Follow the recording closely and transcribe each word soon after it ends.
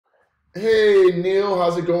Hey Neil,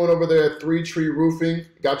 how's it going over there at Three Tree Roofing?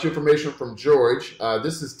 Got your information from George.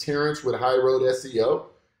 This is Terrence with High Road SEO,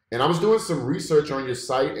 and I was doing some research on your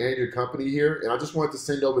site and your company here, and I just wanted to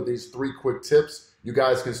send over these three quick tips you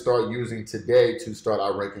guys can start using today to start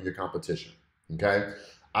outranking your competition. Okay,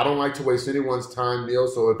 I don't like to waste anyone's time, Neil.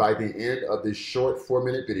 So if by the end of this short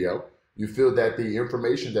 4-minute video you feel that the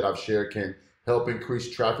information that I've shared can help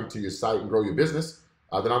increase traffic to your site and grow your business,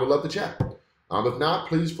 then I would love to chat. If not,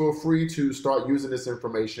 please feel free to start using this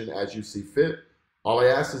information as you see fit. All I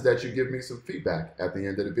ask is that you give me some feedback at the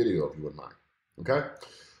end of the video, if you wouldn't mind. Okay?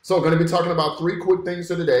 So I'm going to be talking about three quick things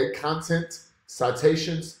for today: content,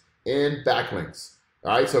 citations, and backlinks.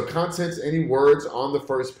 All right, so content's any words on the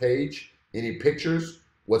first page, any pictures,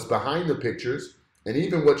 what's behind the pictures, and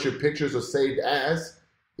even what your pictures are saved as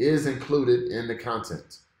is included in the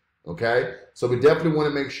content. Okay, so we definitely want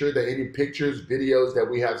to make sure that any pictures, videos that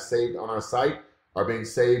we have saved on our site are being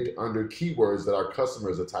saved under keywords that our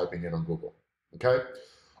customers are typing in on Google. Okay,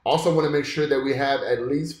 also want to make sure that we have at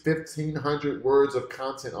least 1,500 words of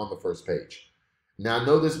content on the first page. Now, I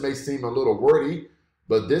know this may seem a little wordy,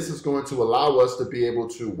 but this is going to allow us to be able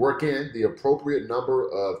to work in the appropriate number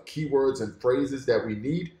of keywords and phrases that we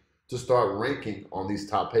need to start ranking on these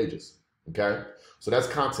top pages. Okay, so that's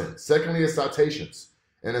content. Secondly is citations.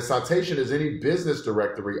 And a citation is any business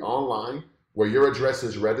directory online where your address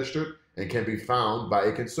is registered and can be found by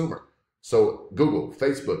a consumer. So Google,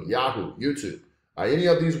 Facebook, Yahoo, YouTube, any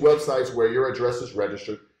of these websites where your address is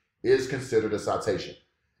registered is considered a citation.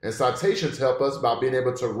 And citations help us by being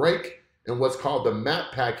able to rank in what's called the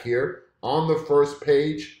map pack here on the first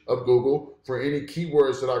page of Google for any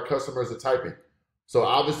keywords that our customers are typing. So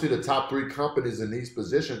obviously the top 3 companies in these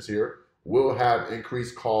positions here will have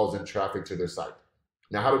increased calls and traffic to their site.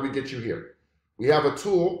 Now, how do we get you here? We have a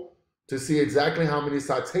tool to see exactly how many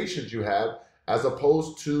citations you have as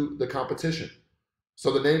opposed to the competition.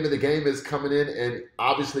 So the name of the game is coming in and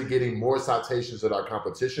obviously getting more citations than our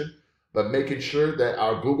competition, but making sure that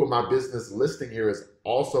our Google My Business listing here is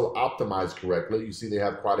also optimized correctly. You see they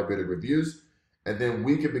have quite a bit of reviews, and then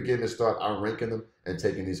we can begin to start outranking them and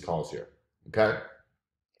taking these calls here, okay?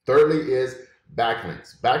 Thirdly is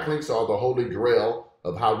backlinks. Backlinks are the holy grail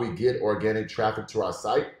of how we get organic traffic to our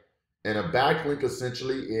site. And a backlink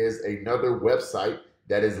essentially is another website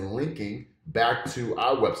that is linking back to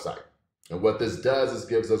our website. And what this does is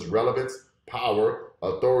gives us relevance, power,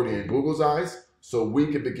 authority in Google's eyes, so we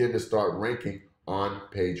can begin to start ranking on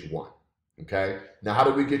page 1. Okay? Now, how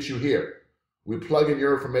do we get you here? We plug in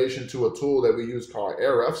your information to a tool that we use called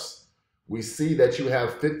Ahrefs. We see that you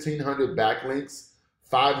have 1,500 backlinks,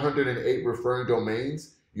 508 referring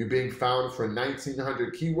domains. You're being found for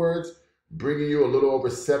 1,900 keywords, bringing you a little over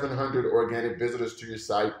 700 organic visitors to your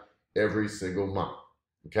site every single month.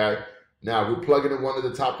 Okay? Now, we're plugging in one of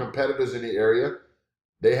the top competitors in the area.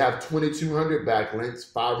 They have 2,200 backlinks,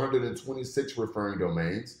 526 referring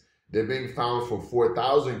domains. They're being found for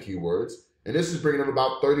 4,000 keywords, and this is bringing them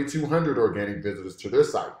about 3,200 organic visitors to their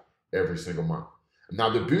site every single month. Now,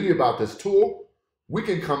 the beauty about this tool, we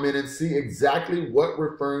can come in and see exactly what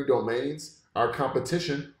referring domains our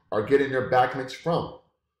competition are getting their backlinks from.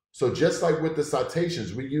 So just like with the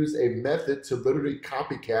citations, we use a method to literally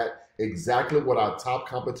copycat exactly what our top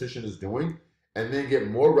competition is doing and then get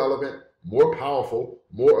more relevant, more powerful,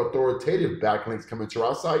 more authoritative backlinks coming to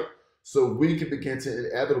our site so we can begin to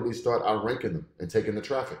inevitably start outranking them and taking the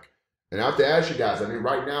traffic. And I have to ask you guys, I mean,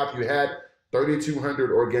 right now, if you had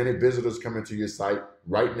 3,200 organic visitors coming to your site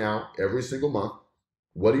right now, every single month,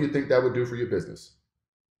 what do you think that would do for your business?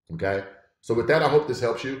 Okay? So with that, I hope this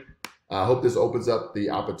helps you. I hope this opens up the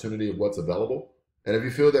opportunity of what's available. And if you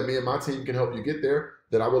feel that me and my team can help you get there,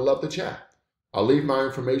 then I would love to chat. I'll leave my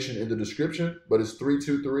information in the description, but it's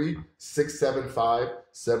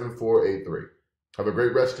 323-675-7483. Have a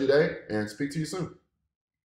great rest of your day and speak to you soon.